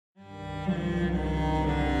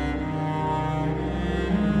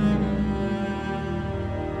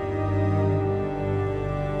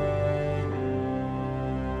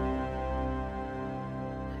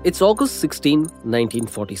It's August 16,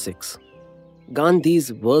 1946.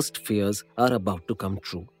 Gandhi's worst fears are about to come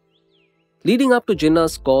true. Leading up to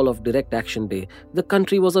Jinnah's call of Direct Action Day, the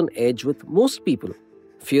country was on edge with most people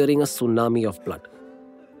fearing a tsunami of blood.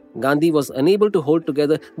 Gandhi was unable to hold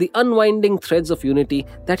together the unwinding threads of unity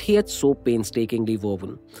that he had so painstakingly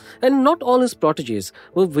woven, and not all his proteges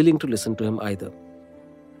were willing to listen to him either.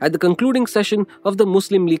 At the concluding session of the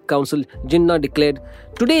Muslim League Council, Jinnah declared,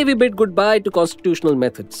 "Today we bid goodbye to constitutional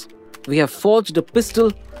methods. We have forged a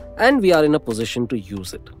pistol and we are in a position to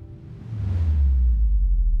use it."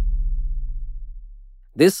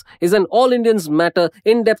 This is an All Indians Matter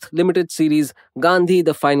in-depth limited series, Gandhi,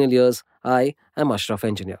 the Final Years. I am Ashraf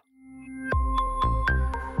Engineer.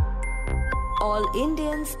 All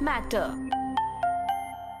Indians Matter.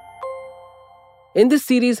 In this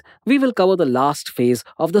series, we will cover the last phase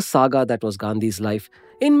of the saga that was Gandhi's life,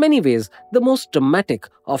 in many ways the most dramatic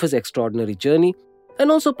of his extraordinary journey,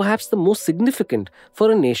 and also perhaps the most significant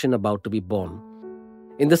for a nation about to be born.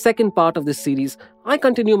 In the second part of this series, I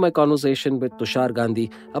continue my conversation with Tushar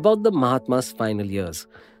Gandhi about the Mahatma's final years.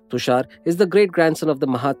 Tushar is the great-grandson of the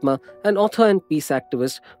Mahatma, an author and peace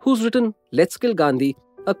activist who's written Let's Kill Gandhi,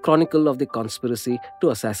 a chronicle of the conspiracy to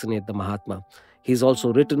assassinate the Mahatma. He's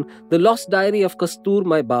also written The Lost Diary of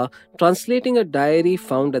Kasturba Ba, translating a diary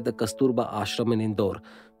found at the Kasturba Ashram in Indore.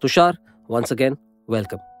 Tushar, once again,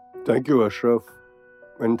 welcome. Thank you, Ashraf.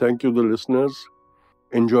 And thank you, the listeners.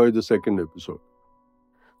 Enjoy the second episode.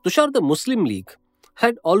 Tushar, the Muslim League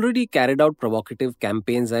had already carried out provocative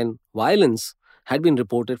campaigns and violence had been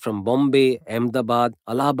reported from Bombay, Ahmedabad,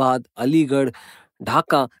 Allahabad, Aligarh,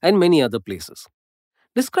 Dhaka and many other places.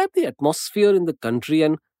 Describe the atmosphere in the country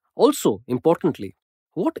and also, importantly,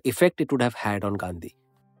 what effect it would have had on Gandhi.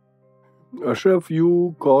 Ashraf,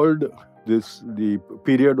 you called this the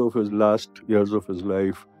period of his last years of his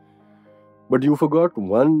life, but you forgot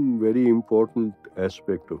one very important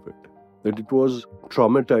aspect of it, that it was a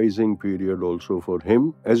traumatizing period also for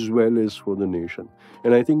him as well as for the nation.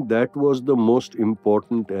 And I think that was the most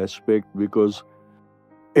important aspect, because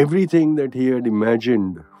everything that he had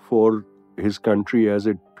imagined for his country as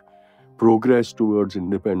it progress towards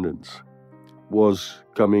independence was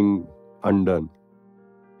coming undone.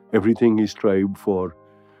 Everything he strived for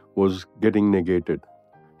was getting negated.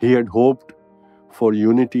 He had hoped for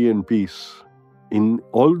unity and peace in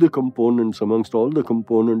all the components, amongst all the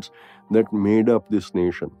components that made up this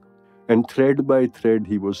nation. And thread by thread,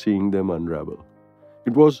 he was seeing them unravel.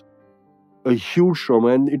 It was a huge trauma,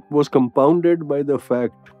 and it was compounded by the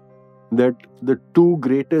fact that the two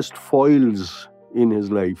greatest foils in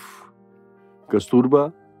his life,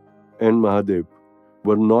 Kasturba and Mahadev,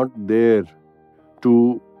 were not there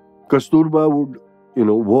to... Kasturba would,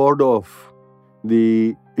 ward off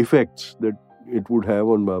the effects that it would have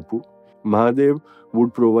on Bapu. Mahadev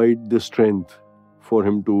would provide the strength for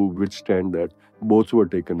him to withstand that. Both were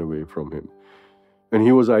taken away from him. And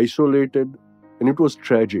he was isolated, and it was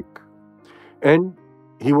tragic. And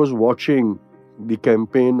he was watching the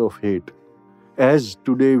campaign of hate. As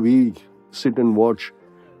today we sit and watch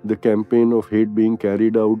the campaign of hate being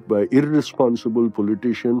carried out by irresponsible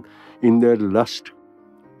politicians in their lust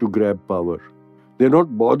to grab power. They're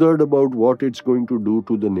not bothered about what it's going to do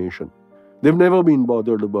to the nation. They've never been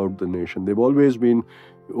bothered about the nation. They've always been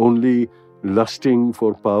only lusting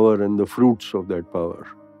for power and the fruits of that power.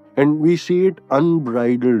 And we see it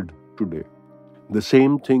unbridled today. The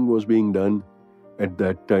same thing was being done at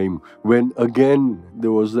that time, when again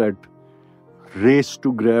there was that race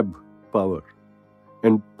to grab power.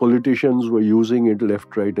 And politicians were using it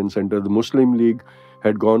left, right and center. The Muslim League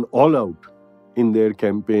had gone all out in their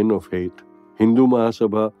campaign of hate. Hindu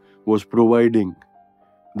Mahasabha was providing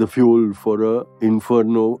the fuel for an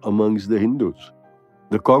inferno amongst the Hindus.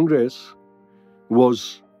 The Congress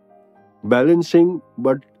was balancing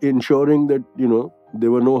but ensuring that,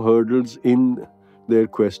 there were no hurdles in their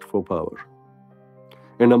quest for power.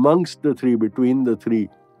 And amongst the three, between the three,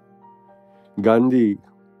 Gandhi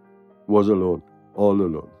was alone. All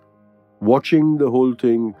alone, watching the whole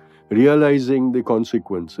thing, realizing the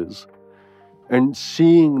consequences, and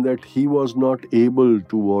seeing that he was not able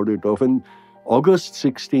to ward it off. And August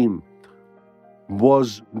 16th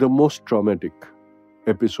was the most traumatic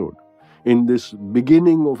episode in this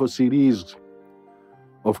beginning of a series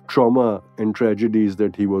of trauma and tragedies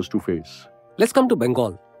that he was to face. Let's come to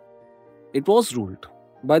Bengal. It was ruled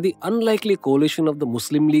by the unlikely coalition of the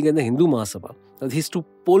Muslim League and the Hindu Mahasabha, these two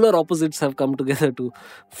polar opposites have come together to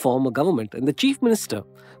form a government. And the chief minister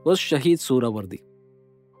was Shahid Surawardi.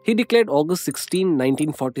 He declared August 16,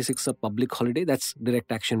 1946 a public holiday. That's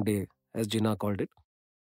Direct Action Day, as Jinnah called it.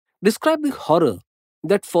 Describe the horror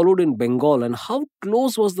that followed in Bengal and how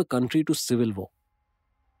close was the country to civil war.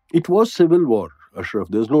 It was civil war, Ashraf.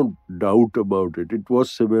 There's no doubt about it. It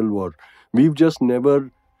was civil war. We've just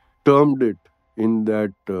never termed it in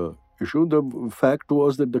that issue. The fact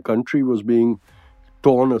was that the country was being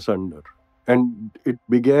torn asunder. And it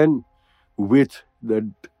began with that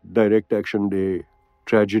Direct Action Day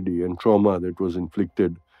tragedy and trauma that was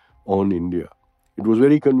inflicted on India. It was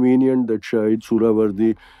very convenient that Shahid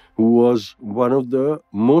Surawardi, who was one of the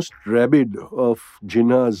most rabid of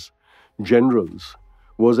Jinnah's generals,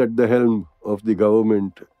 was at the helm of the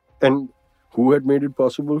government. And who had made it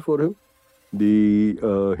possible for him? The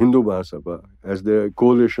Hindu Mahasabha as their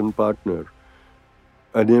coalition partner,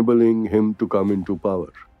 enabling him to come into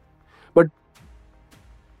power. But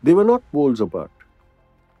they were not poles apart.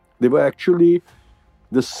 They were actually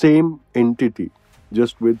the same entity,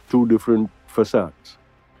 just with two different facades.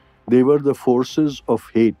 They were the forces of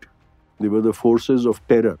hate. They were the forces of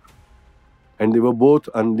terror. And they were both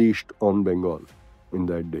unleashed on Bengal in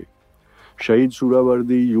that day. Shahid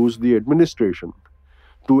Surawardi used the administration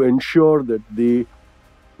to ensure that the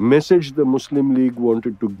message the Muslim League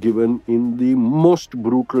wanted to give in the most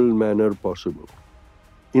brutal manner possible.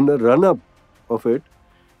 In the run-up of it,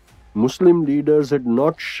 Muslim leaders had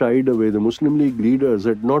not shied away, the Muslim League leaders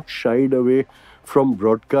had not shied away from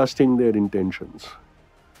broadcasting their intentions.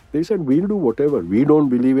 They said, we'll do whatever. We don't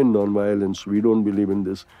believe in non-violence. We don't believe in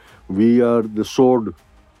this. We are the sword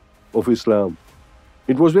of Islam.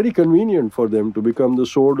 It was very convenient for them to become the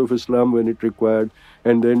sword of Islam when it required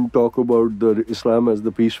and then talk about the Islam as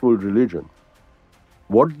the peaceful religion.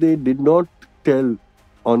 What they did not tell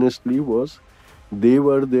honestly was they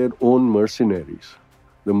were their own mercenaries.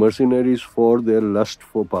 The mercenaries for their lust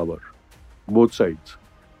for power. Both sides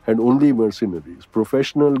had only mercenaries,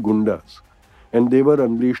 professional gundas. And they were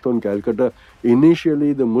unleashed on Calcutta.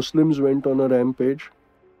 Initially, the Muslims went on a rampage.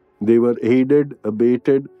 They were aided,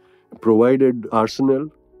 abated, provided arsenal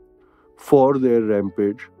for their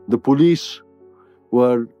rampage. The police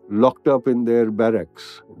were locked up in their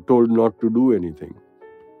barracks, told not to do anything.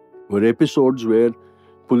 There were episodes where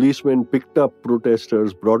policemen picked up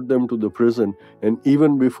protesters, brought them to the prison, and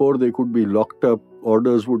even before they could be locked up,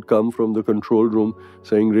 orders would come from the control room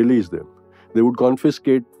saying, release them. They would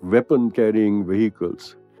confiscate weapon-carrying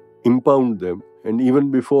vehicles, impound them, and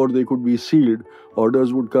even before they could be sealed,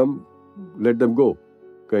 orders would come, let them go,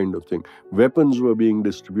 kind of thing. Weapons were being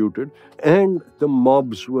distributed, and the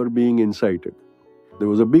mobs were being incited. There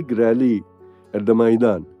was a big rally at the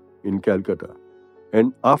Maidan in Calcutta.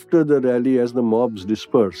 And after the rally, as the mobs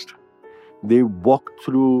dispersed, they walked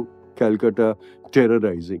through Calcutta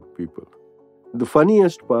terrorizing people. The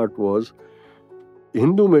funniest part was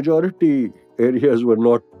Hindu majority areas were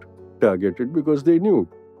not targeted because they knew,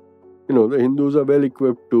 the Hindus are well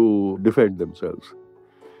equipped to defend themselves.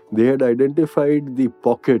 They had identified the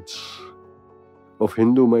pockets of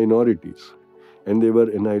Hindu minorities and they were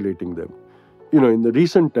annihilating them. In the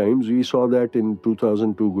recent times, we saw that in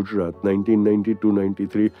 2002 Gujarat,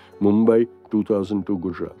 1992-93 Mumbai, 2002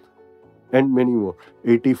 Gujarat, and many more.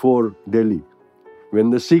 84 Delhi, when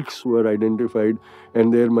the Sikhs were identified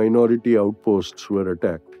and their minority outposts were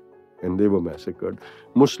attacked and they were massacred.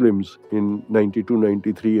 Muslims in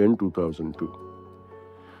 92-93 and 2002.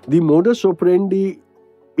 The modus operandi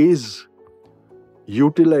is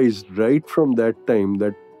utilized right from that time.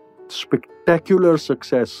 That spectacular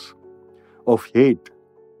success of hate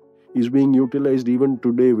is being utilized even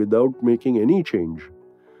today without making any change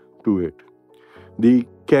to it. The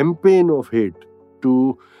campaign of hate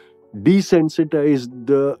to desensitize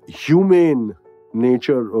the humane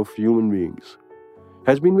nature of human beings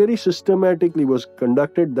has been very systematically, was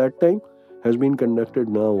conducted that time, has been conducted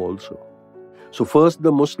now also. So first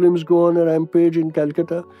the Muslims go on a rampage in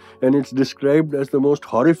Calcutta, and it's described as the most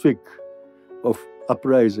horrific of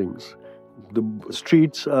uprisings. The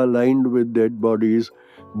streets are lined with dead bodies,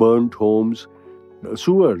 burnt homes.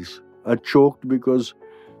 Sewers are choked because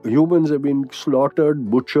humans have been slaughtered,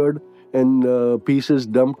 butchered, and pieces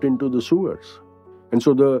dumped into the sewers. And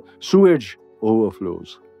so the sewage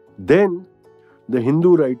overflows. Then the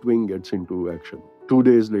Hindu right wing gets into action 2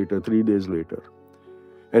 days later, 3 days later.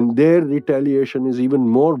 And their retaliation is even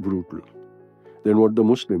more brutal than what the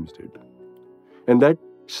Muslims did. And that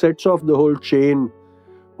sets off the whole chain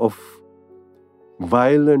of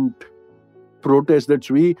violent protests that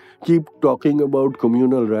we keep talking about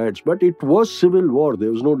communal riots. But it was civil war.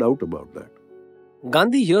 There was no doubt about that.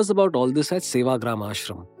 Gandhi hears about all this at Sevagram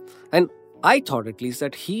Ashram. And I thought at least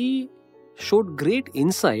that he showed great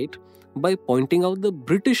insight by pointing out the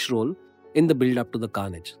British role in the build up to the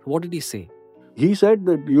carnage. What did he say? He said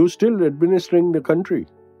that you're still administering the country.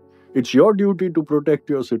 It's your duty to protect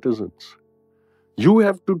your citizens. You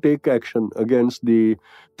have to take action against the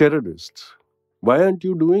terrorists. Why aren't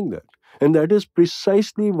you doing that? And that is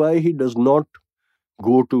precisely why he does not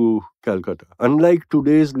go to Calcutta. Unlike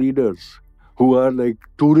today's leaders who are like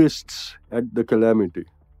tourists at the calamity.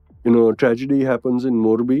 A tragedy happens in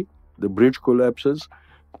Morbi, the bridge collapses,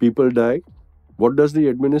 people die. What does the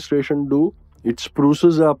administration do? It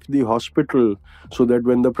spruces up the hospital so that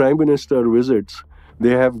when the Prime Minister visits,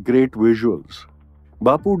 they have great visuals.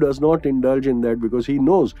 Bapu does not indulge in that because he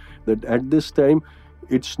knows that at this time,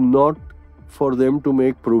 it's not for them to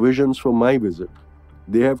make provisions for my visit.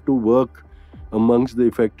 They have to work amongst the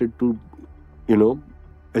affected to,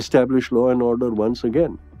 establish law and order once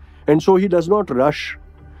again. And so he does not rush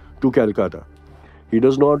to Calcutta. He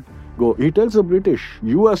does not go. He tells the British,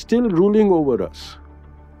 you are still ruling over us.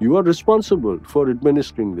 You are responsible for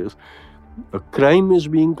administering this. A crime is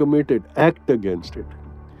being committed. Act against it.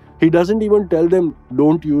 He doesn't even tell them,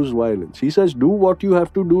 don't use violence. He says, do what you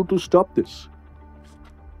have to do to stop this.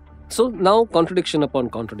 So now, contradiction upon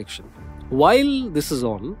contradiction. While this is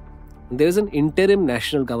on, there is an interim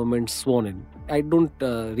national government sworn in. I don't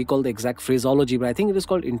recall the exact phraseology, but I think it is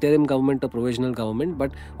called interim government or provisional government.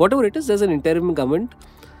 But whatever it is, there's an interim government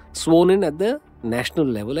sworn in at the national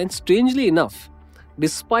level. And strangely enough,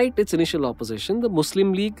 despite its initial opposition, the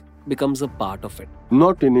Muslim League becomes a part of it.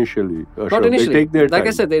 Not initially. Not initially. They take their like time.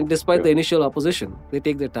 I said, despite the initial opposition, they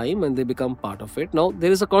take their time and they become part of it. Now,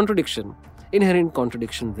 there is a contradiction, inherent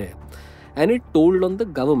contradiction there. And it told on the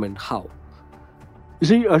government. How?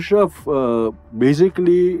 See, Ashraf,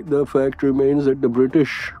 basically the fact remains that the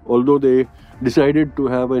British, although they decided to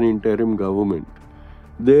have an interim government,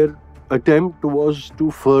 their attempt was to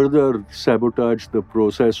further sabotage the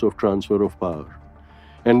process of transfer of power.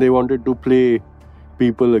 And they wanted to play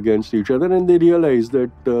people against each other, and they realized that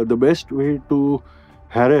the best way to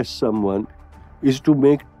harass someone is to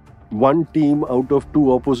make one team out of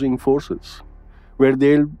two opposing forces, where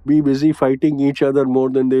they'll be busy fighting each other more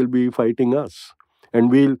than they'll be fighting us. And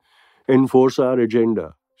we'll enforce our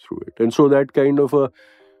agenda through it. And so that kind of a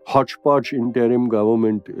hodgepodge interim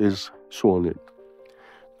government is sworn in.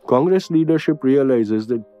 Congress leadership realizes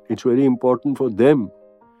that it's very important for them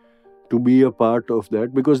to be a part of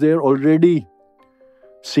that because they are already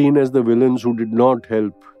seen as the villains who did not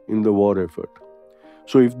help in the war effort.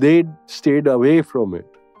 So if they stayed away from it,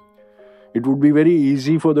 it would be very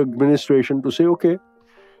easy for the administration to say, okay,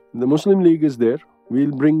 the Muslim League is there,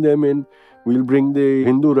 we'll bring them in, we'll bring the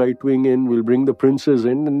Hindu right wing in, we'll bring the princes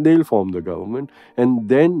in, and they'll form the government. And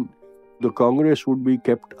then the Congress would be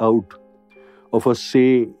kept out of a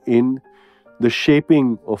say in the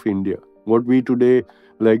shaping of India. What we today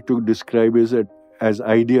like to describe as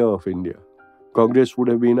idea of India. Congress would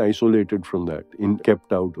have been isolated from that,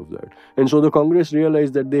 kept out of that. And so the Congress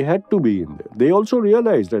realized that they had to be in there. They also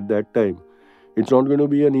realized at that time, it's not going to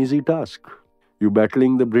be an easy task. You're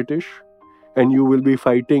battling the British, and you will be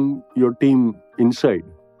fighting your team inside.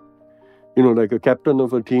 Like a captain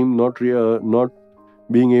of a team not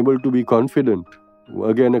being able to be confident,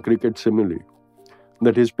 again a cricket simile,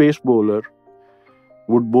 that his pace bowler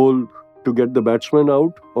would bowl to get the batsman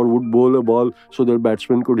out or would bowl a ball so the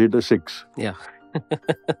batsman could hit a six. Yeah.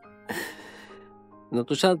 Now,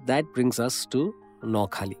 Tushar, that brings us to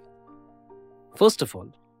Noakhali. First of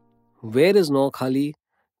all, where is Noakhali?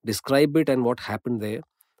 Describe it and what happened there.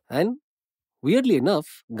 And weirdly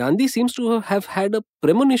enough, Gandhi seems to have had a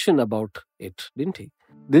premonition about it, didn't he?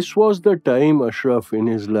 This was the time, Ashraf, in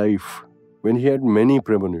his life when he had many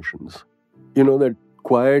premonitions. That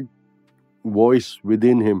quiet voice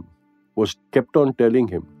within him was kept on telling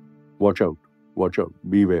him, watch out,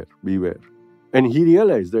 beware. And he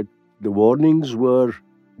realized that the warnings were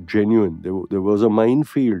genuine. There was a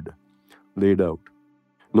minefield laid out.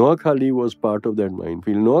 Noakhali was part of that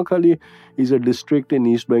minefield. Noakhali is a district in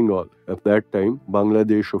East Bengal at that time,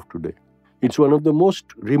 Bangladesh of today. It's one of the most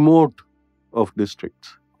remote of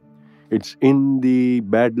districts. It's in the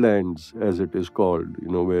Badlands, as it is called,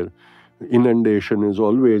 where inundation is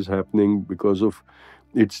always happening because of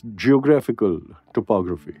its geographical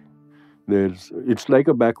topography. It's like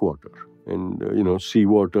a backwater, and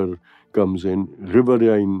seawater comes in,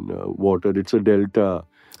 riverine water. It's a delta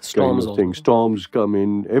Storms kind of thing. Storms come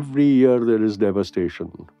in. Every year there is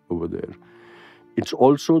devastation over there. It's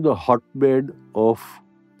also the hotbed of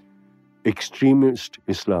extremist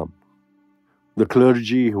Islam. The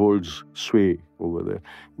clergy holds sway over there.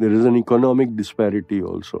 There is an economic disparity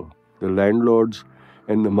also. The landlords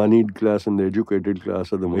and the moneyed class and the educated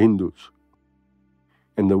class are the Hindus.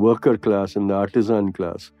 And the worker class and the artisan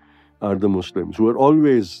class are the Muslims, who are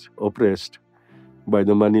always oppressed by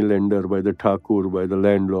the moneylender, by the Thakur, by the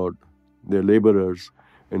landlord, their laborers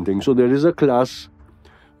and things. So there is a class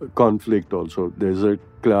conflict also. There's a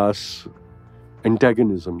class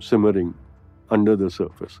antagonism simmering under the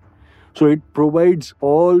surface. So it provides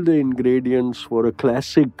all the ingredients for a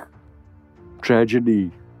classic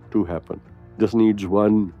tragedy to happen. Just needs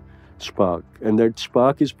one spark. And that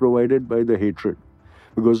spark is provided by the hatred.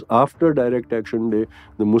 Because after Direct Action Day,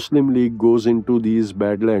 the Muslim League goes into these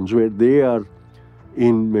badlands where they are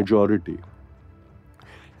in majority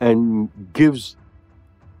and gives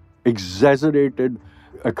exaggerated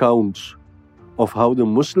accounts of how the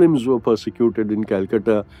Muslims were persecuted in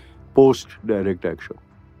Calcutta post Direct Action.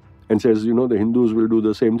 And says, the Hindus will do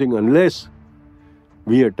the same thing unless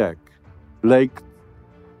we attack. Like,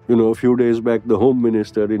 a few days back, the Home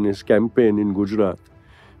Minister in his campaign in Gujarat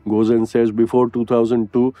goes and says before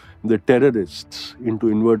 2002, the terrorists, into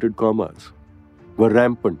inverted commas, were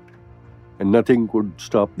rampant and nothing could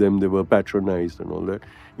stop them. They were patronized and all that.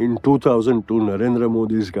 In 2002, Narendra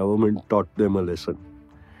Modi's government taught them a lesson.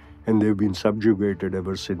 And they've been subjugated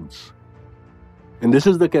ever since. And this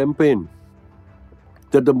is the campaign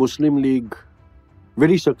that the Muslim League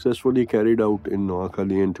very successfully carried out in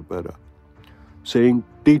Noakhali and Tipara, saying,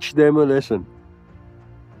 teach them a lesson.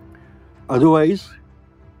 Otherwise,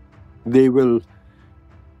 they will,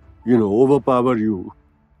 overpower you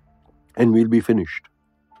and we'll be finished.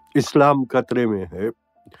 Islam khatre mein hai,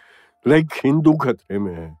 like Hindu khatre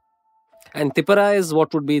mein hai. And Tipara is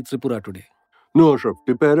what would be Tripura today? No, Ashraf.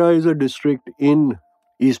 Tipara is a district in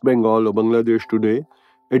East Bengal or Bangladesh today,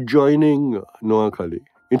 adjoining Noakhali.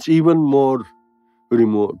 It's even more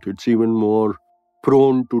remote. It's even more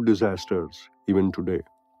prone to disasters even today.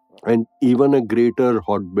 And even a greater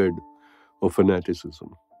hotbed of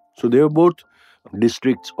fanaticism. So they are both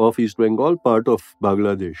districts of East Bengal, part of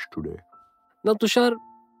Bangladesh today. Now, Tushar,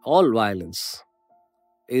 all violence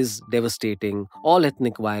is devastating. All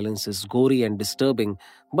ethnic violence is gory and disturbing.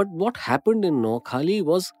 But what happened in Noakhali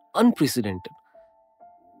was unprecedented.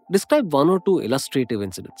 Describe one or two illustrative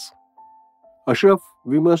incidents. Ashraf,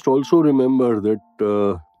 we must also remember that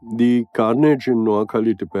the carnage in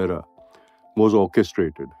Noakhali Tipera was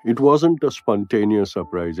orchestrated. It wasn't a spontaneous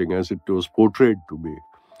uprising as it was portrayed to be.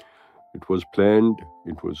 It was planned,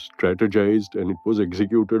 it was strategized, and it was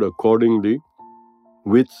executed accordingly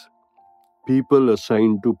with people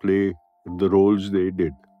assigned to play the roles they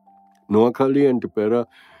did. Noakhali and Tipera,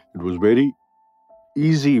 it was very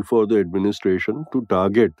easy for the administration to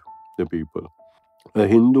target the people. A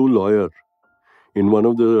Hindu lawyer in one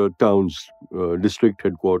of the towns, district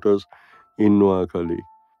headquarters in Noakhali,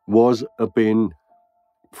 was a pain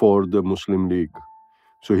for the Muslim League.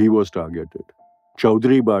 So he was targeted.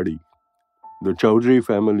 Chaudhry Badi, the Chaudhry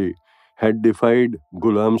family, had defied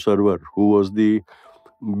Ghulam Sarwar, who was the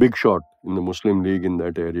big shot in the Muslim League in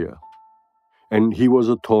that area. And he was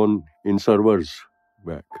a thorn in Sarwar's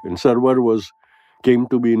back. And Sarwar came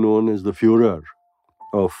to be known as the Führer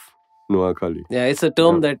of Noakhali. Yeah, it's a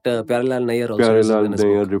term that Pyarelal Nair also uses in his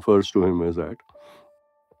Nair book. refers to him as that.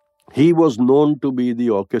 He was known to be the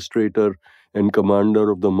orchestrator and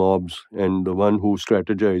commander of the mobs and the one who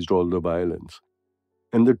strategized all the violence.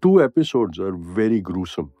 And the two episodes are very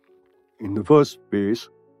gruesome. In the first place,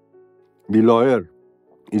 the lawyer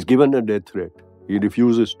is given a death threat. He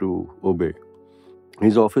refuses to obey.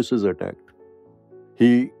 His office is attacked.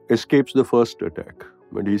 He escapes the first attack,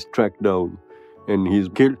 but he's tracked down and he's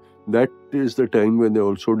killed. That is the time when they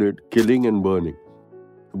also did killing and burning.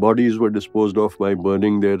 The bodies were disposed of by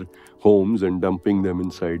burning their homes and dumping them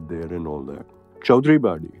inside there and all that. Chaudhry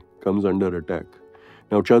Badi comes under attack.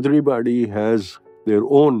 Now, Chaudhry Badi has their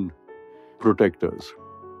own protectors.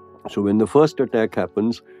 So when the first attack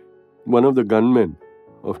happens, one of the gunmen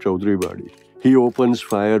of Chaudhry Badi, he opens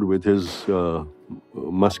fire with his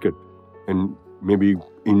musket and maybe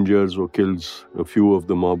injures or kills a few of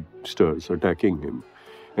the mobsters attacking him.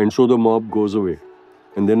 And so the mob goes away.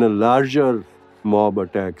 And then a larger mob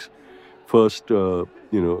attacks, first,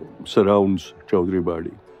 surrounds Chaudhry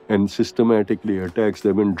Badi and systematically attacks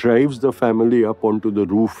them and drives the family up onto the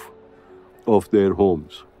roof of their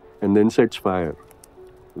homes and then sets fire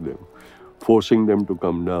to them, forcing them to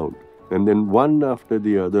come down. And then one after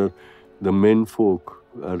the other, the men folk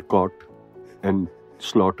are caught and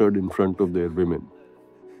slaughtered in front of their women.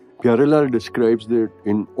 Pyarelal describes that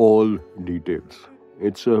in all details.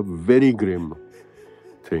 It's a very grim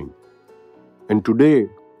thing. And today,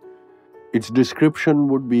 its description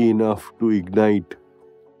would be enough to ignite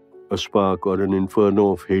a spark or an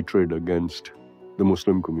inferno of hatred against the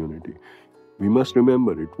Muslim community. We must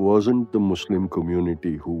remember, it wasn't the Muslim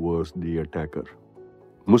community who was the attacker.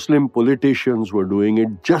 Muslim politicians were doing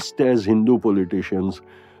it just as Hindu politicians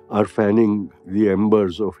are fanning the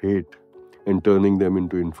embers of hate and turning them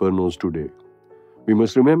into infernos today. We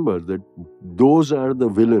must remember that those are the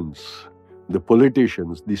villains, the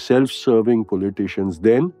politicians, the self-serving politicians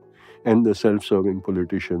then and the self-serving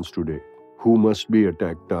politicians today, who must be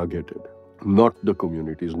attacked, targeted. Not the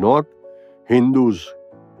communities, not Hindus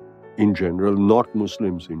in general, not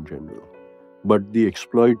Muslims in general, but the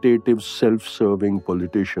exploitative, self-serving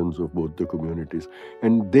politicians of both the communities.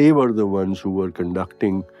 And they were the ones who were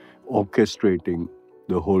conducting, orchestrating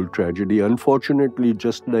the whole tragedy. Unfortunately,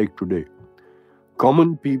 just like today,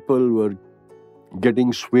 common people were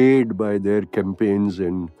getting swayed by their campaigns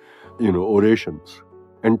and, orations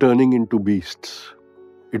and turning into beasts.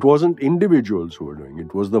 It wasn't individuals who were doing it.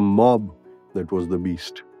 It was the mob that was the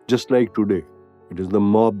beast. Just like today, it is the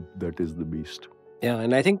mob that is the beast. Yeah,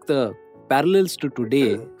 and I think the parallels to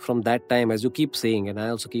today from that time, as you keep saying, and I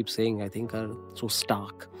also keep saying, I think are so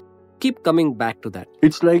stark. Keep coming back to that.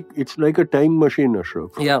 It's like a time machine,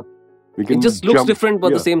 Ashraf. Yeah. It just looks different,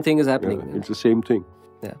 but the same thing is happening. Yeah, it's the same thing.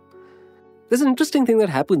 Yeah. There's an interesting thing that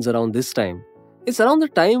happens around this time. It's around the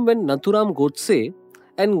time when Nathuram Godse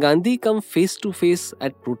and Gandhi come face to face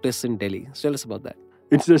at protests in Delhi. So tell us about that.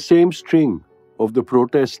 It's the same string of the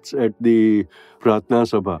protests at the Pratna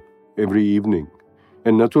Sabha every evening.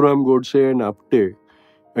 And Nathuram Godse and Apte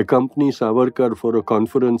accompany Savarkar for a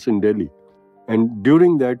conference in Delhi. And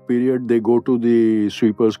during that period, they go to the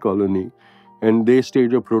sweepers colony and they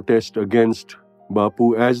stage a protest against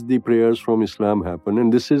Bapu as the prayers from Islam happen.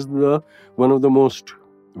 And this is one of the most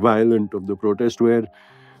violent of the protest, where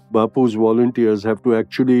Bapu's volunteers have to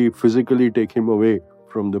actually physically take him away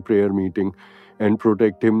from the prayer meeting and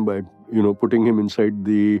protect him by, putting him inside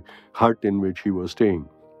the hut in which he was staying.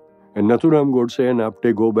 And Nathuram Godse and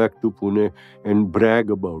Apte go back to Pune and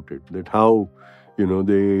brag about it, that how,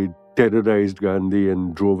 they terrorized Gandhi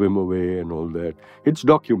and drove him away and all that. It's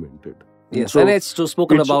documented. Yes, and it's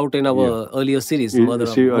spoken about in our earlier series, Murder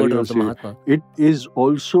of the Mahatma. It is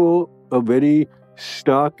also a very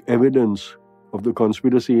stark evidence of the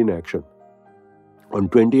conspiracy in action. On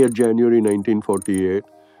 20th January 1948,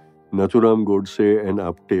 Nathuram Godse and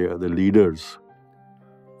Apte are the leaders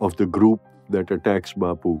of the group that attacks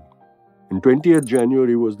Bapu. And 20th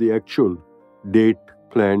January was the actual date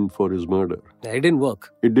planned for his murder. It didn't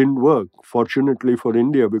work. It didn't work, fortunately for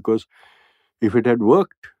India, because if it had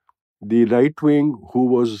worked, the right wing, who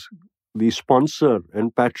was the sponsor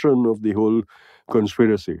and patron of the whole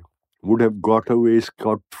conspiracy, would have got away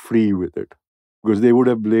scot-free with it, because they would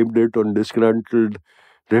have blamed it on disgruntled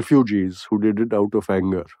refugees who did it out of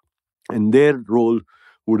anger. And their role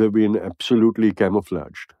would have been absolutely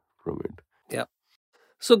camouflaged from it. Yeah.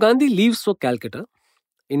 So Gandhi leaves for Calcutta,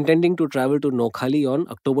 intending to travel to Noakhali on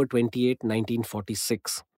October 28,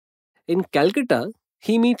 1946. In Calcutta,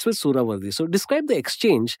 he meets with Suravardi. So describe the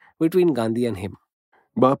exchange between Gandhi and him.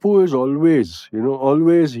 Bapu is always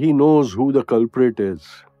he knows who the culprit is.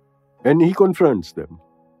 And he confronts them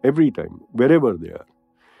every time, wherever they are.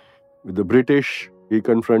 With the British, he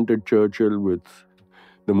confronted Churchill. With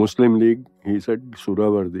the Muslim League, he said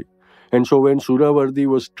Suravardi. And so when Suravardi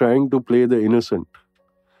was trying to play the innocent,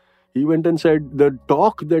 he went and said the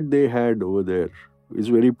talk that they had over there is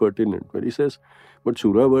very pertinent. Where he says, but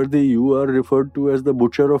Suravardi, you are referred to as the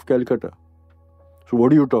butcher of Calcutta. So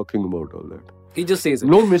what are you talking about all that? He just says it.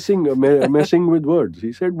 No messing with words.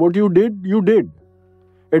 He said, what you did, you did.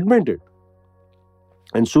 Admit it.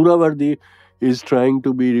 And Suravardi is trying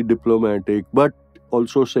to be diplomatic, but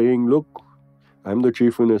also saying, look, I'm the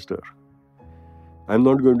chief minister. I'm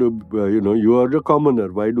not going to, you are a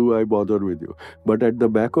commoner. Why do I bother with you? But at the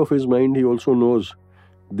back of his mind, he also knows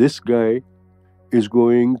this guy is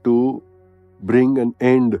going to bring an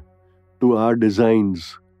end to our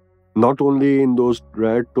designs, not only in those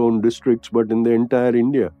riot-torn districts, but in the entire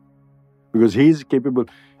India. Because he's capable.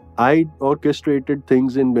 I orchestrated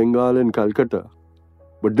things in Bengal and Calcutta,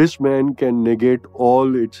 but this man can negate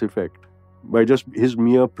all its effect by just his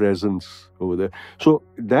mere presence over there. So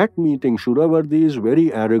that meeting, Suravardi is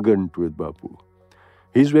very arrogant with Bapu.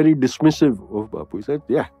 He's very dismissive of Bapu. He said,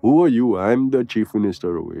 yeah, who are you? I'm the chief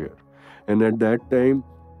minister over here. And at that time,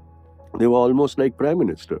 they were almost like prime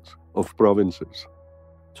ministers of provinces.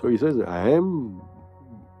 So he says, I am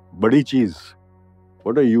badi cheese.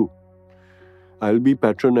 What are you? I'll be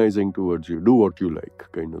patronizing towards you. Do what you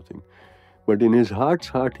like, kind of thing. But in his heart's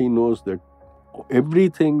heart, he knows that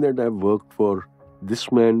everything that I've worked for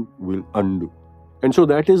this man will undo. And so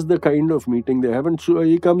that is the kind of meeting they have. And so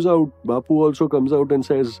he comes out, Bapu also comes out and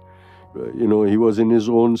says, he was in his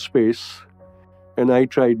own space and I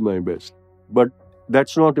tried my best. But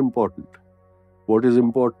that's not important. What is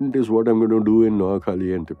important is what I'm going to do in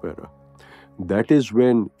Noakhali and Tipperah. That is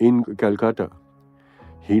when, in Calcutta,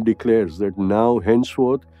 he declares that now,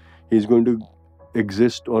 henceforth, he's going to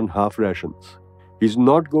exist on half rations. He's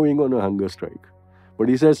not going on a hunger strike. But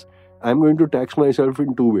he says, I'm going to tax myself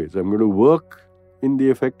in two ways. I'm going to work in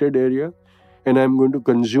the affected area and I'm going to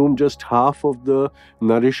consume just half of the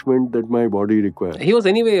nourishment that my body requires. He was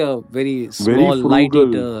anyway a very small, light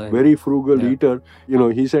eater. Very frugal eater.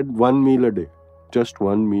 He said 1 meal a day. Just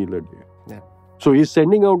 1 meal a day. Yeah. So he's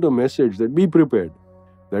sending out a message that be prepared.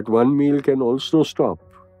 That 1 meal can also stop.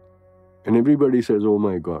 And everybody says, oh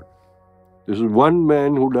my God. This is one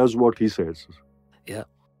man who does what he says. Yeah.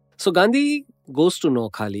 So Gandhi goes to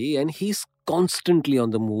Noakhali and he's constantly on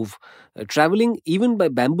the move, traveling even by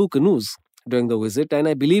bamboo canoes during the visit. And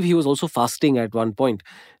I believe he was also fasting at one point.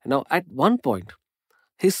 Now, at one point,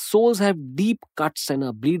 his soles have deep cuts and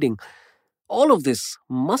are bleeding. All of this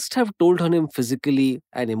must have told on him physically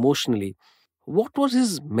and emotionally. What was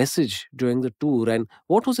his message during the tour and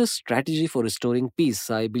what was his strategy for restoring peace?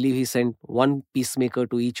 I believe he sent one peacemaker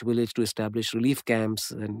to each village to establish relief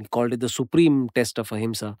camps and he called it the supreme test of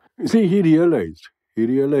ahimsa. See, he realized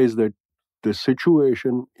that the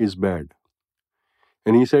situation is bad.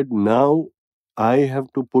 And he said, now I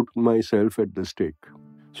have to put myself at the stake.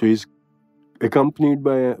 So he's accompanied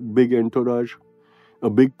by a big entourage, a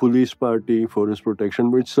big police party for his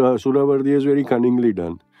protection, which Suravardi has very cunningly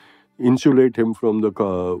done. Insulate him from the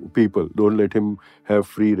people. Don't let him have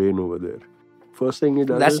free reign over there. First thing he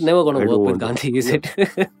does That's never going to work with Gandhi, is it?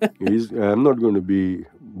 I'm not going to be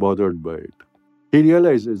bothered by it. He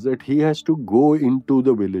realizes that he has to go into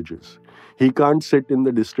the villages. He can't sit in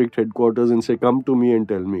the district headquarters and say, come to me and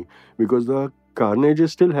tell me. Because the carnage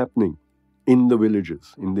is still happening in the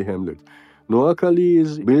villages, in the hamlets. Noakhali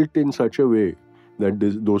is built in such a way that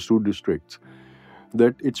those two districts,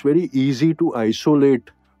 that it's very easy to isolate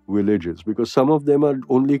villages because some of them are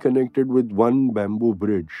only connected with one bamboo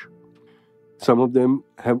bridge. Some of them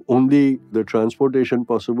have only the transportation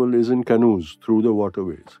possible is in canoes through the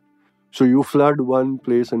waterways. So you flood one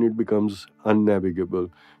place and it becomes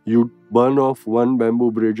unnavigable. You burn off one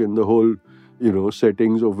bamboo bridge and the whole,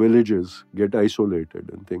 settings of villages get isolated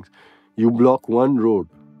and things. You block one road,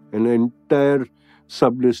 an entire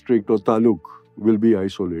sub-district or taluk will be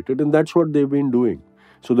isolated. And that's what they've been doing.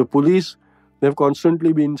 So the police, they've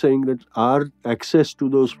constantly been saying that our access to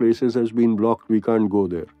those places has been blocked. We can't go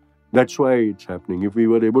there. That's why it's happening. If we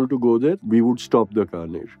were able to go there, we would stop the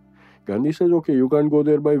carnage. Gandhi says, okay, you can't go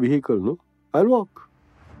there by vehicle, no? I'll walk.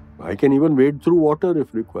 I can even wade through water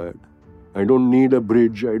if required. I don't need a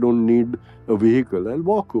bridge. I don't need a vehicle. I'll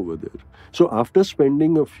walk over there. So after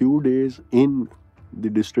spending a few days in the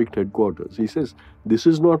district headquarters, he says, this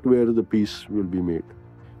is not where the peace will be made.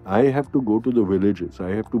 I have to go to the villages. I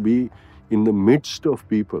have to be in the midst of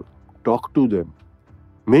people, talk to them,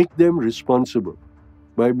 make them responsible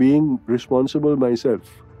by being responsible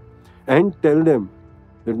myself, and tell them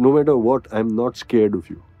that no matter what, I'm not scared of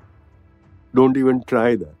you. Don't even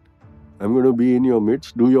try that. I'm going to be in your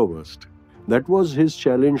midst, do your worst. That was his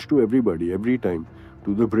challenge to everybody, every time,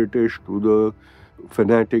 to the British, to the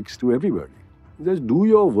fanatics, to everybody. He says, do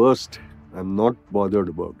your worst. I'm not bothered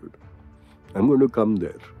about it. I'm going to come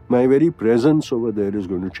there. My very presence over there is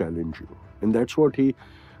going to challenge you. And that's what he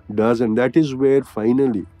does. And that is where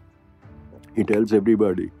finally he tells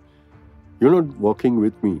everybody, you're not walking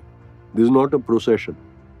with me. This is not a procession.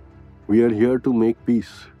 We are here to make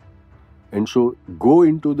peace. And so go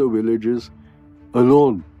into the villages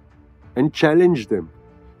alone and challenge them,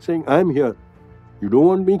 saying, I'm here. You don't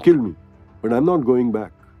want me, kill me. But I'm not going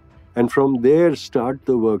back. And from there start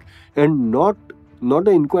the work. And not an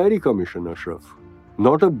inquiry commission, Ashraf.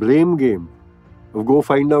 Not a blame game of go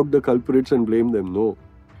find out the culprits and blame them. No.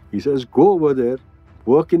 He says, go over there,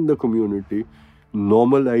 work in the community,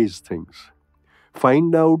 normalize things.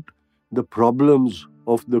 Find out the problems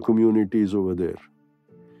of the communities over there.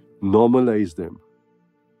 Normalize them.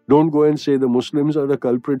 Don't go and say the Muslims are the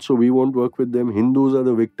culprits, so we won't work with them. Hindus are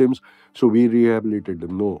the victims, so we rehabilitate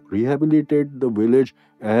them. No. Rehabilitate the village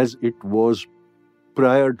as it was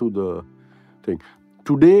prior to the thing.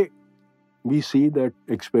 Today, we see that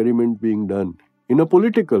experiment being done in a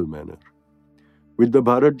political manner with the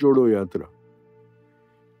Bharat Jodo Yatra,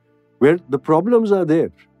 where the problems are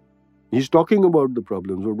there. He's talking about the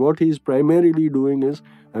problems, but what he's primarily doing is,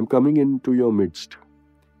 I'm coming into your midst.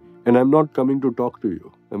 And I'm not coming to talk to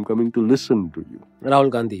you. I'm coming to listen to you.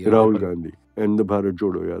 Rahul Gandhi. Rahul Gandhi. and the Bharat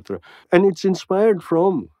Jodo Yatra. And it's inspired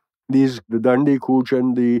from the Dandi Kooch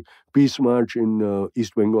and the Peace March in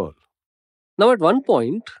East Bengal. Now, at one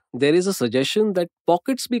point, there is a suggestion that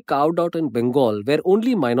pockets be carved out in Bengal where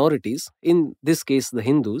only minorities, in this case the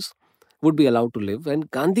Hindus, would be allowed to live,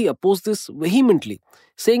 and Gandhi opposed this vehemently,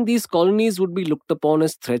 saying these colonies would be looked upon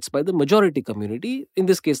as threats by the majority community, in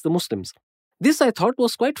this case the Muslims. This I thought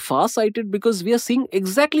was quite far sighted because we are seeing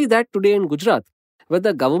exactly that today in Gujarat, where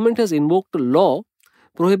the government has invoked a law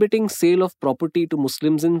prohibiting sale of property to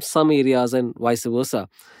Muslims in some areas and vice versa.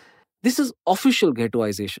 This is official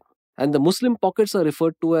ghettoization, and the Muslim pockets are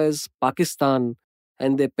referred to as Pakistan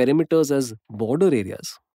and their perimeters as border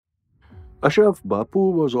areas. Ashraf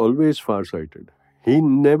Bapu was always far-sighted. He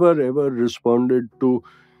never ever responded to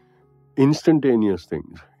instantaneous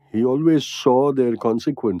things. He always saw their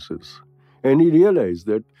consequences. And he realized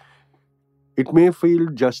that it may feel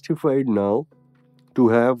justified now to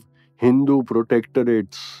have Hindu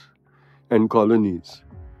protectorates and colonies,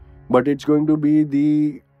 but it's going to be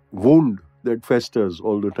the wound that festers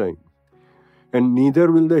all the time. And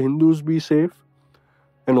neither will the Hindus be safe,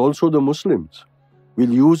 and also the Muslims will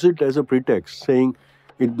use it as a pretext, saying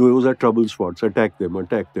those are trouble spots, attack them,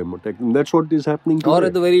 attack them, attack them. That's what is happening today. Or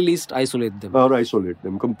at the very least, isolate them. Or isolate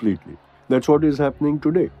them completely. That's what is happening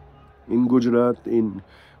today in Gujarat, in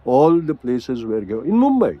all the places where, in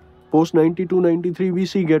Mumbai, post 92-93, we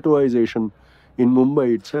see ghettoization in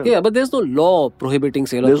Mumbai itself. Yeah, but there's no law prohibiting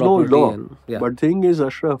sale There's of property. no law. Yeah. But thing is,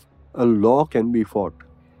 Ashraf, a law can be fought.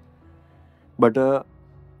 But a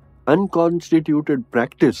unconstituted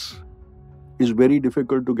practice is very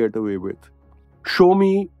difficult to get away with. Show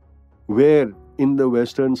me where in the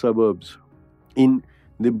western suburbs, in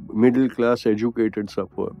the middle class educated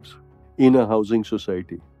suburbs, in a housing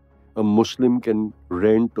society, a Muslim can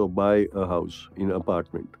rent or buy a house in an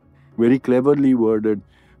apartment. Very cleverly worded,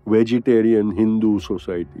 vegetarian Hindu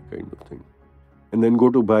society kind of thing. And then go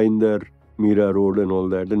to Bhainder, Mira Road and all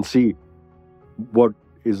that and see what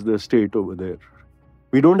is the state over there.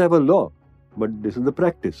 We don't have a law, but this is the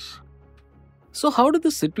practice. So, how did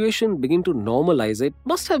the situation begin to normalize? It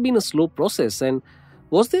must have been a slow process. And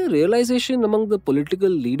was there a realization among the political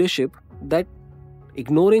leadership that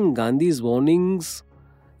ignoring Gandhi's warnings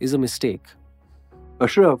is a mistake?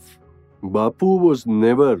 Ashraf, Bapu was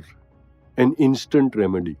never an instant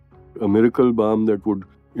remedy, a miracle balm that would,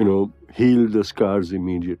 heal the scars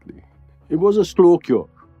immediately. It was a slow cure.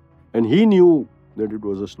 And he knew that it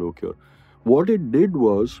was a slow cure. What it did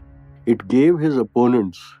was, it gave his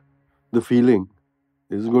opponents the feeling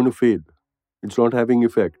this is going to fade. It's not having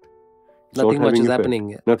effect. Nothing much is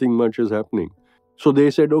happening. Nothing much is happening. So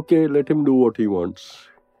they said, okay, let him do what he wants.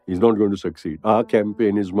 He's not going to succeed. Our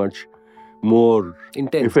campaign is much more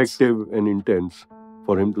effective and intense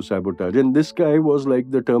for him to sabotage. And this guy was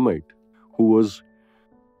like the termite who was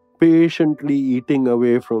patiently eating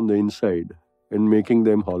away from the inside and making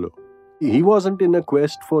them hollow. He wasn't in a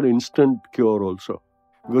quest for instant cure also,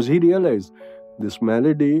 because he realized this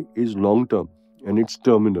malady is long-term and it's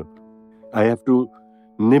terminal. I have to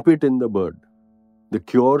nip it in the bud. The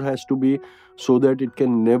cure has to be so that it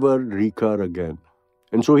can never recur again.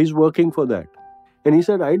 And so he's working for that. And he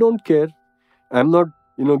said, I don't care. I'm not,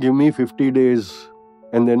 give me 50 days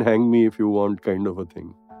and then hang me if you want kind of a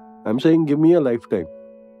thing. I'm saying, give me a lifetime.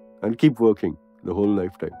 I'll keep working the whole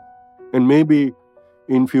lifetime. And maybe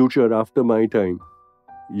in future, after my time,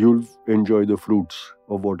 you'll enjoy the fruits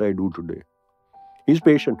of what I do today. He's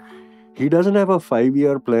patient. He doesn't have a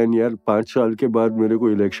 5-year plan. यार 5 साल के बाद मेरे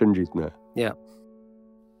को election जीतना है. Yeah.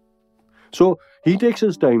 So he takes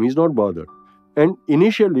his time. He's not bothered. And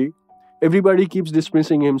initially, everybody keeps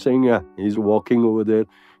dismissing him, saying, yeah, he's walking over there.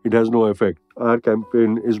 It has no effect. Our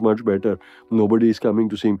campaign is much better. Nobody is coming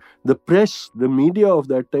to see him. The press, the media of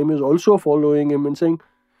that time is also following him and saying,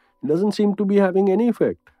 it doesn't seem to be having any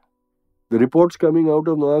effect. The reports coming out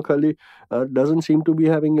of Noakhali doesn't seem to be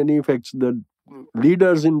having any effects. The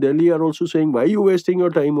leaders in Delhi are also saying, why are you wasting your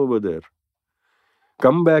time over there?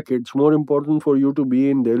 Come back. It's more important for you to be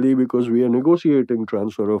in Delhi because we are negotiating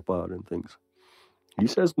transfer of power and things. He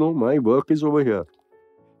says, no, my work is over here.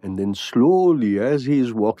 And then slowly, as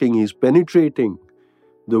he's walking, he's penetrating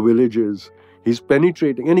the villages. He's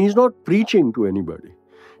penetrating. And he's not preaching to anybody.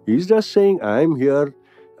 He's just saying, I'm here.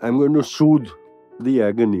 I'm going to soothe the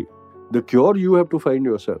agony. The cure you have to find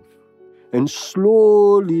yourself. And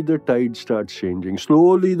slowly the tide starts changing.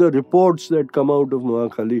 Slowly the reports that come out of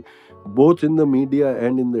Noakhali, both in the media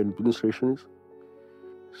and in the administration, is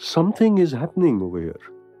something is happening over here.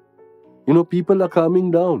 People are calming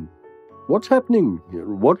down. What's happening here?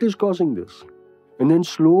 What is causing this? And then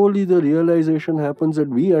slowly the realization happens that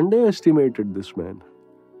we underestimated this man.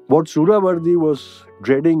 What Suravardi was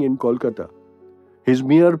dreading in Kolkata, his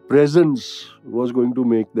mere presence was going to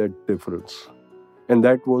make that difference. And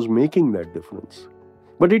that was making that difference.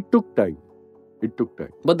 But it took time. It took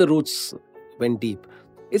time. But the roots went deep.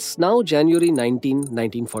 It's now January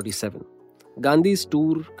 1947. Gandhi's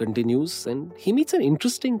tour continues and he meets an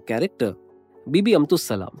interesting character, Bibi Amtus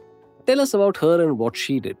Salam. Tell us about her and what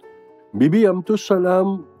she did. Bibi Amtus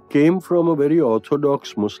Salam came from a very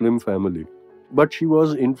orthodox Muslim family. But she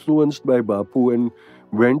was influenced by Bapu and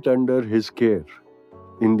went under his care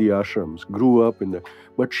in the ashrams, grew up in that.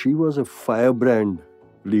 But she was a firebrand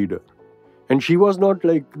leader. And she was not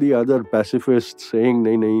like the other pacifists saying,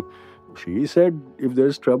 nahi, nahi. She said, if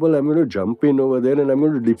there's trouble, I'm going to jump in over there and I'm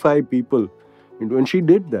going to defy people. And she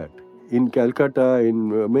did that in Calcutta,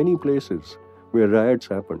 in many places where riots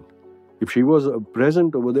happened. If she was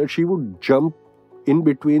present over there, she would jump in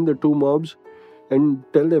between the two mobs and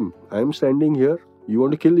tell them, I'm standing here. You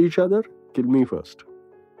want to kill each other? Kill me first.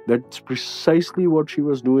 That's precisely what she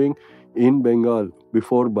was doing in Bengal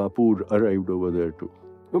before Bapu arrived over there too.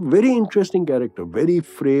 A very interesting character, very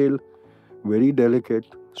frail, very delicate,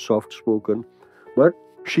 soft-spoken. But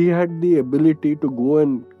she had the ability to go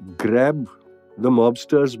and grab the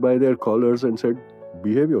mobsters by their collars and said,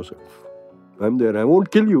 behave yourself. I'm there. I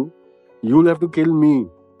won't kill you. You'll have to kill me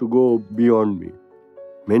to go beyond me.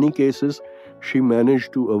 Many cases, she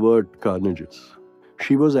managed to avert carnages.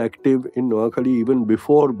 She was active in Noakhali even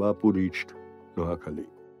before Bapu reached Noakhali.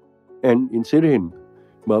 And in Sirhind,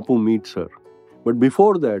 Bapu meets her. But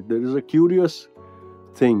before that, there is a curious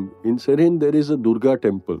thing. In Sirhind, there is a Durga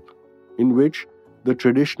temple in which the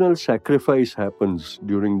traditional sacrifice happens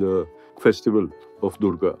during the festival of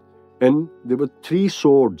Durga. And there were 3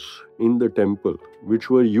 swords in the temple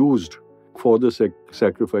which were used for the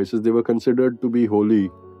sacrifices. They were considered to be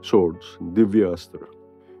holy swords, Divya Astra.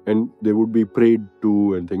 And they would be prayed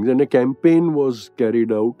to and things. And a campaign was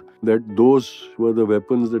carried out that those were the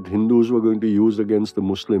weapons that Hindus were going to use against the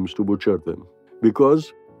Muslims to butcher them.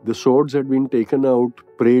 Because the swords had been taken out,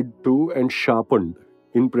 prayed to, and sharpened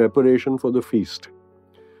in preparation for the feast.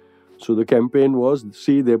 So the campaign was,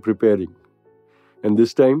 see, they're preparing. And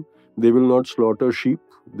this time, they will not slaughter sheep,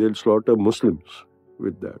 they'll slaughter Muslims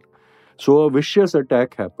with that. So a vicious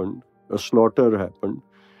attack happened, a slaughter happened,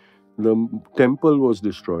 the temple was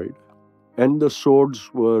destroyed, and the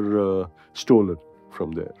swords were stolen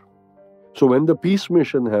from there. So when the peace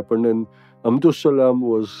mission happened and Amtus Salam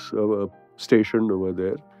was stationed over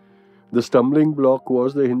there, the stumbling block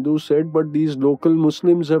was the Hindus said, but these local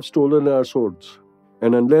Muslims have stolen our swords.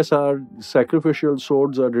 And unless our sacrificial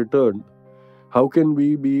swords are returned, how can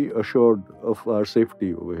we be assured of our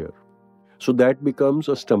safety over here? So that becomes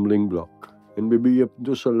a stumbling block. And Bibi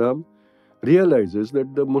Amtus Salam realizes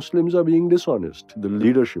that the Muslims are being dishonest. The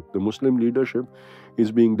Muslim leadership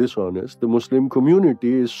is being dishonest. The Muslim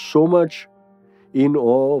community is so much in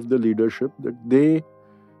awe of the leadership that they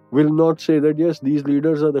will not say that, yes, these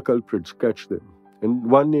leaders are the culprits, catch them. And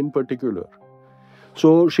one in particular.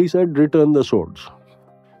 So she said, return the swords.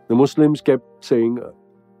 The Muslims kept saying,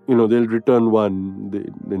 they'll return one.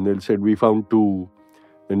 Then they said, we found 2.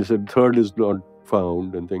 Then they said, third is not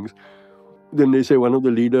found and things. Then they say one of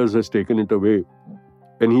the leaders has taken it away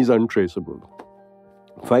and he's untraceable.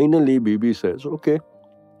 Finally, Bibi says, okay,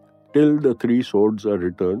 till the 3 swords are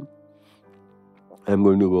returned, I'm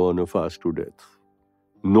going to go on a fast to death.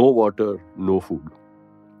 No water, no food.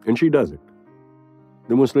 And she does it.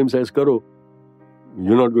 The Muslim says, Karo,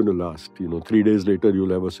 you're not going to last. 3 days later,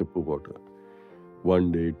 you'll have a sip of water.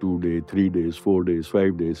 1 day, 2 days, 3 days, 4 days,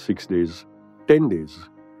 5 days, 6 days, 10 days.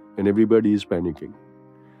 And everybody is panicking.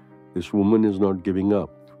 This woman is not giving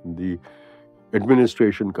up. The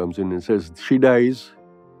administration comes in and says, she dies,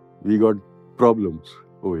 we got problems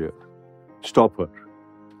over here. Stop her.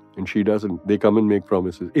 And she doesn't. They come and make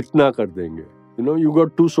promises. Itna kar denge. You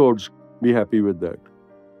got 2 swords, be happy with that.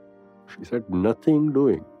 She said, nothing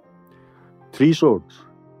doing. 3 swords,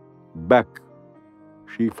 back.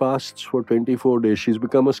 She fasts for 24 days. She's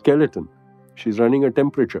become a skeleton. She's running a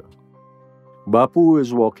temperature. Bapu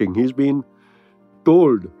is walking. He's been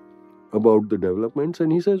told about the developments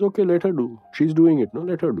and he says, okay, let her do. She's doing it, no,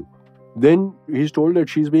 let her do. Then he's told that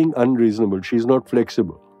she's being unreasonable. She's not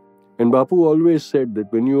flexible. And Bapu always said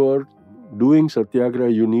that when you are doing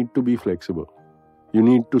satyagraha, you need to be flexible. You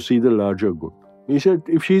need to see the larger good. He said,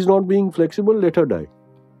 if she's not being flexible, let her die.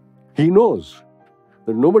 He knows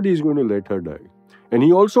that nobody is going to let her die. And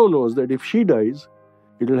he also knows that if she dies,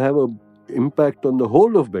 it will have an impact on the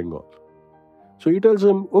whole of Bengal. So he tells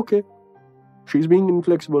him, okay, she's being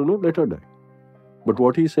inflexible, no, let her die. But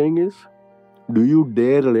what he's saying is, do you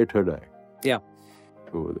dare let her die? Yeah.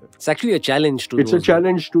 over there. It's actually a challenge to It's a those.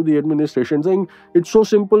 challenge to the administration, saying it's so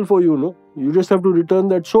simple for you, no? You just have to return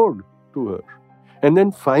that sword to her. And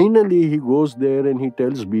then finally he goes there and he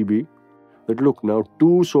tells Bibi that, look, now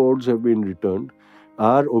 2 swords have been returned.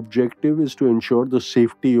 Our objective is to ensure the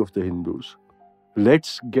safety of the Hindus.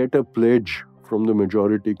 Let's get a pledge from the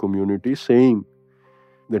majority community saying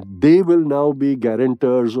that they will now be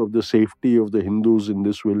guarantors of the safety of the Hindus in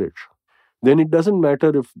this village. Then it doesn't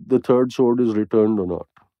matter if the 3rd sword is returned or not.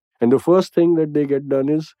 And the first thing that they get done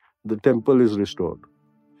is the temple is restored.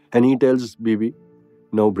 And he tells Bibi,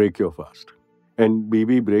 now break your fast. And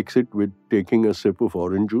Bibi breaks it with taking a sip of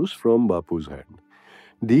orange juice from Bapu's hand.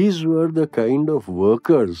 These were the kind of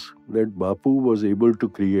workers that Bapu was able to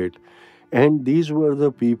create. And these were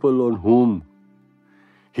the people on whom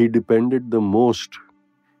he depended the most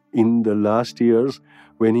in the last years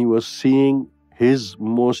when he was seeing his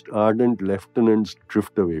most ardent lieutenants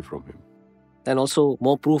drift away from him. And also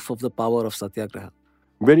more proof of the power of Satyagraha.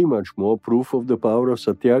 Very much more proof of the power of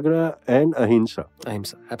Satyagraha and Ahimsa.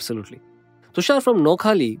 Ahimsa, absolutely. Tushar, from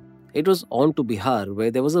Noakhali, it was on to Bihar,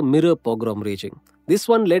 where there was a mirror pogrom raging. This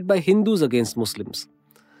one led by Hindus against Muslims.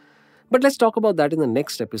 But let's talk about that in the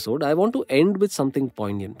next episode. I want to end with something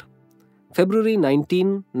poignant. February 19,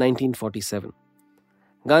 1947.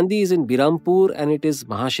 Gandhi is in Birampur and it is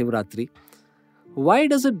Mahashivratri. Why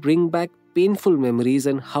does it bring back painful memories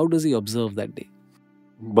and how does he observe that day?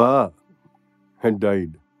 Ba had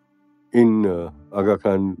died in Aga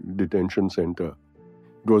Khan detention center.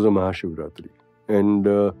 It was a Mahashivratri. And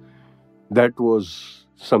that was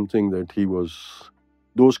something that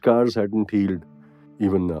those scars hadn't healed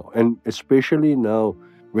even now. And especially now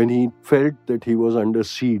when he felt that he was under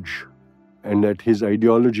siege and that his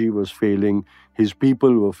ideology was failing, his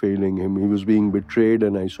people were failing him, he was being betrayed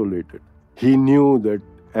and isolated. He knew that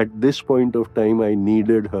at this point of time I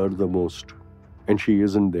needed her the most and she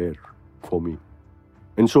isn't there for me.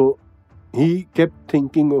 And so he kept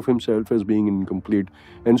thinking of himself as being incomplete.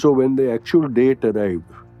 And so when the actual date arrived,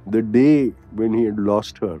 the day when he had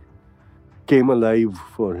lost her came alive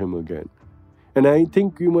for him again. And I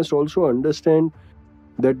think you must also understand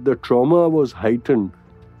that the trauma was heightened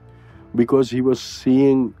because he was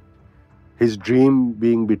seeing his dream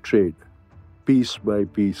being betrayed piece by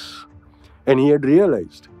piece. And he had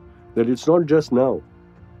realized that it's not just now,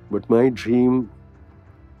 but my dream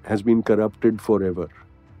has been corrupted forever.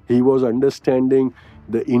 He was understanding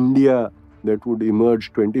the India that would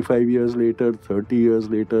emerge 25 years later, 30 years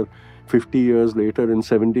later, 50 years later, and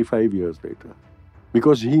 75 years later.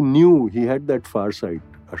 Because he knew he had that far sight,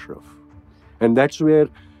 Ashraf. And that's where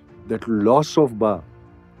that loss of Ba,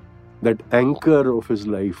 that anchor of his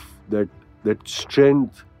life, that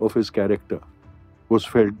strength of his character was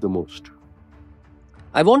felt the most.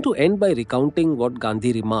 I want to end by recounting what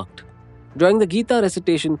Gandhi remarked. During the Gita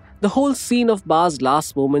recitation, the whole scene of Ba's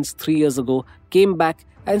last moments 3 years ago came back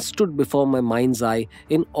and stood before my mind's eye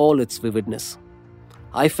in all its vividness.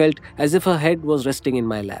 I felt as if her head was resting in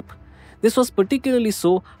my lap. This was particularly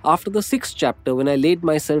so after the 6th chapter when I laid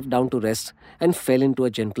myself down to rest and fell into a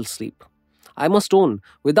gentle sleep. I must own,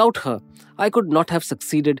 without her, I could not have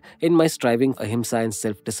succeeded in my striving for ahimsa and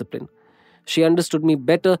self-discipline. She understood me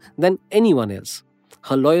better than anyone else.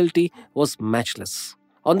 Her loyalty was matchless.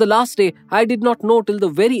 On the last day, I did not know till the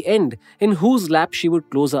very end in whose lap she would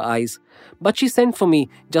close her eyes, but she sent for me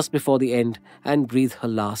just before the end and breathed her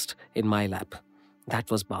last in my lap.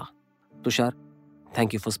 That was Ba. Tushar,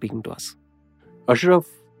 thank you for speaking to us. Ashraf,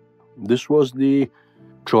 this was the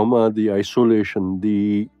trauma, the isolation,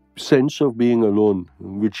 the sense of being alone,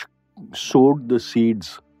 which sowed the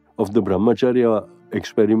seeds of the brahmacharya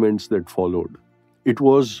experiments that followed. It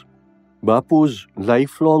was Bapu's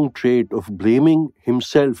lifelong trait of blaming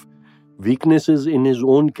himself, weaknesses in his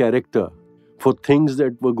own character, for things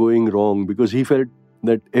that were going wrong, because he felt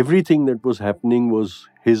that everything that was happening was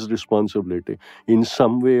his responsibility in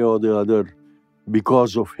some way or the other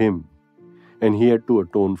because of him. And he had to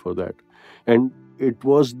atone for that. And it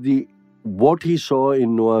was what he saw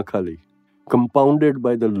in Noakhali, compounded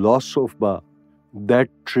by the loss of Ba, that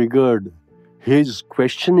triggered his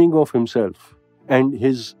questioning of himself and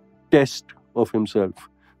his test of himself,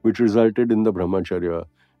 which resulted in the brahmacharya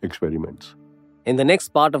experiments. In the next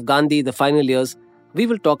part of Gandhi, the final years, we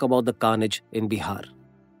will talk about the carnage in Bihar.